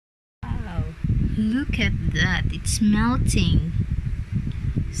Look at that, it's melting.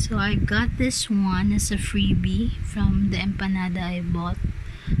 So I got this one as a freebie from the empanada I bought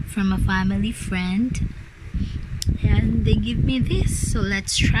from a family friend, and they give me this, so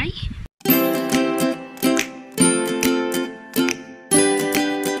let's try.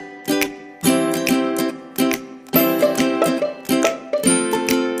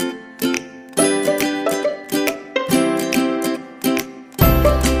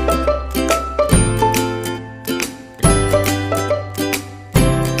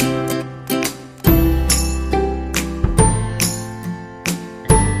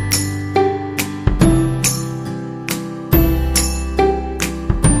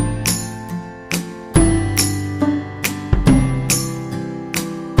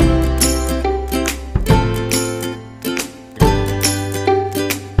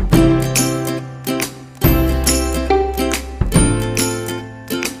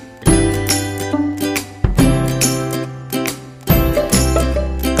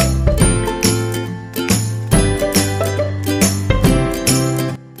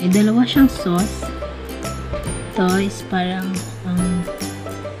 Dalawa siyang sauce. Ito is parang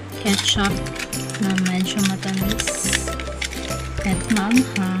ketchup na medyo matamis at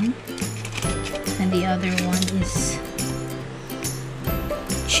maanghang, and the other one is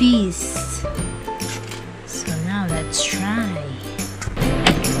cheese. So now let's try.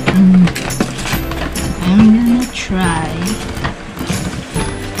 I'm gonna try.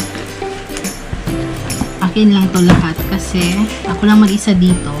 Akin lang to lahat kasi ako lang mag-isa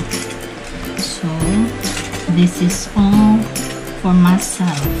dito. So, this is all for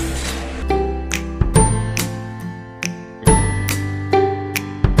myself.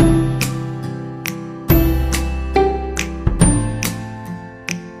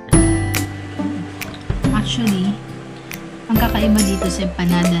 Actually, ang kakaiba dito sa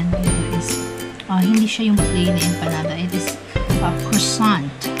empanada nito is hindi siya yung plain na empanada. It is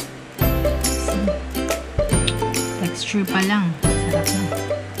croissant. Texture pa lang. Sarap na.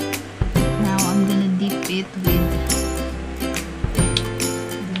 Now, I'm gonna dip it with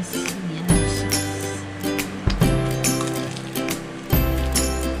this yellow sauce.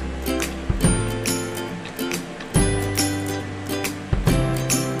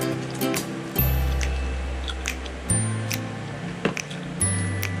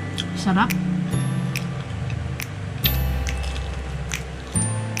 Sarap.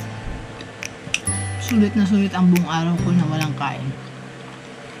 Sulit na sulit ang buong araw ko na walang kain.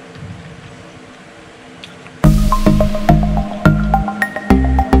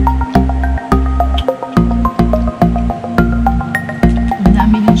 Ang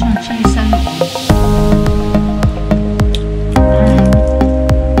dami din siyang cheese sa loob.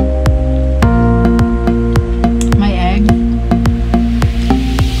 May egg.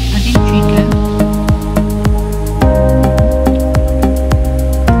 I think chicken.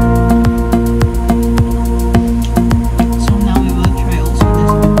 So now we will try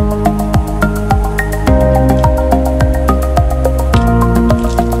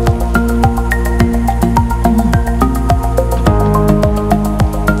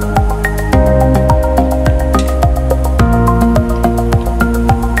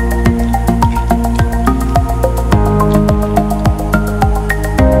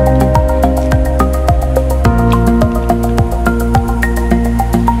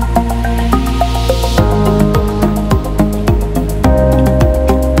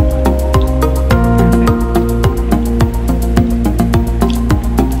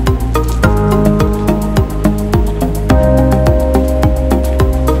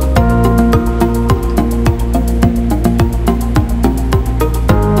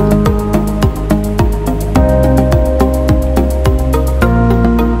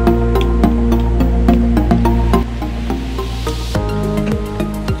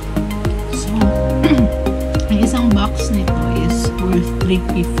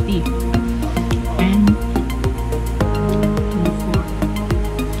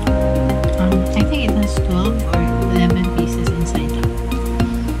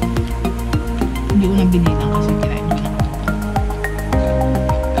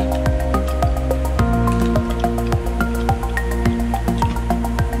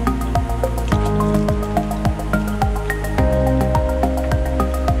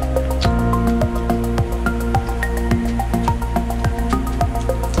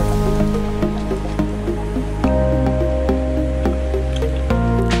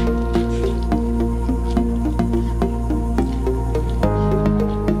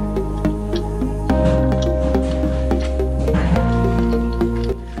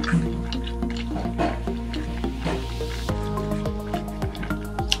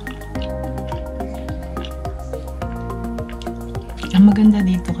Ang maganda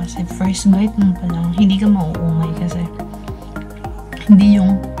dito kasi first bite mo pa lang, hindi ka mauungay kasi hindi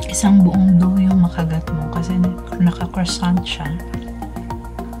yung isang buong dough yung makagat mo kasi naka-croissant siya.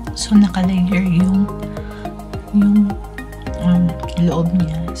 So naka-layer yung loob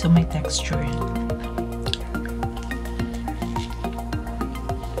niya. So may texture.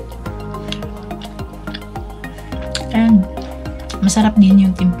 And masarap din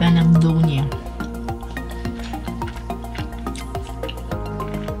yung timpla ng dough niya.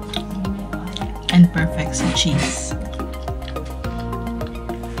 And perfect sa cheese.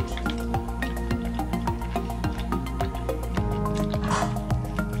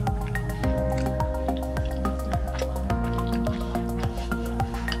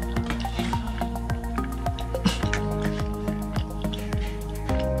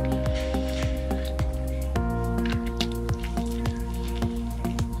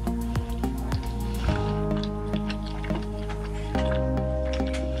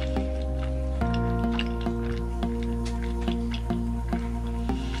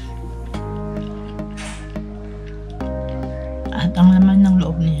 At ang laman ng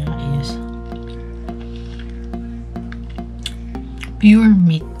loob niya is pure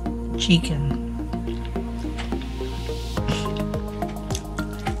meat chicken.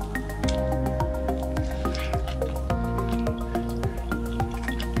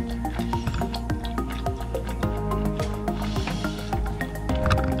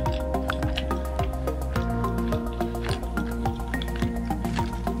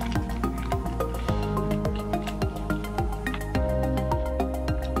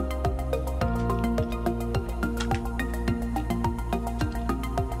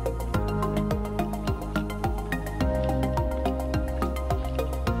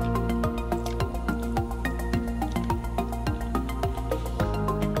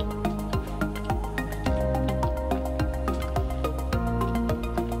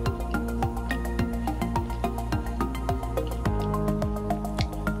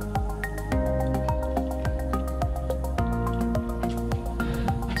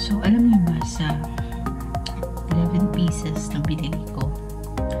 So, alam niyo ba sa 11 pieces na binili ko,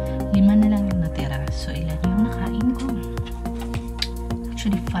 5 na lang yung natira. So, ilan yung nakain ko?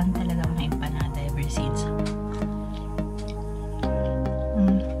 Actually, fun talaga mga empanada ever since.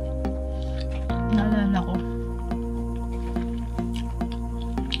 Naalala ko,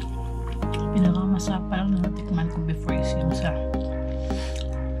 pinakamasarap pa lang na natikman ko before is yung sa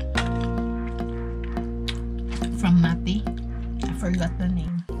from Mati. I forgot the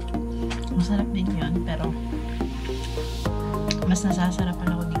name. Masarap din yun, pero mas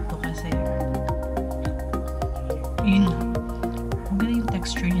nasasarapan ako dito kasi yun, maganda yung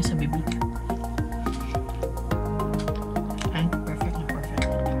texture niya sa bibig. And perfect na perfect.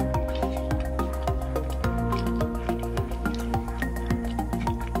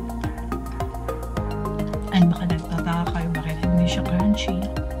 And baka nagtataka kayo bakit hindi siya crunchy.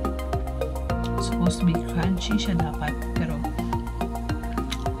 Supposed to be crunchy siya dapat, pero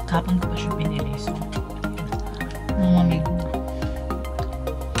kapag ko pa siya pinili, so namamig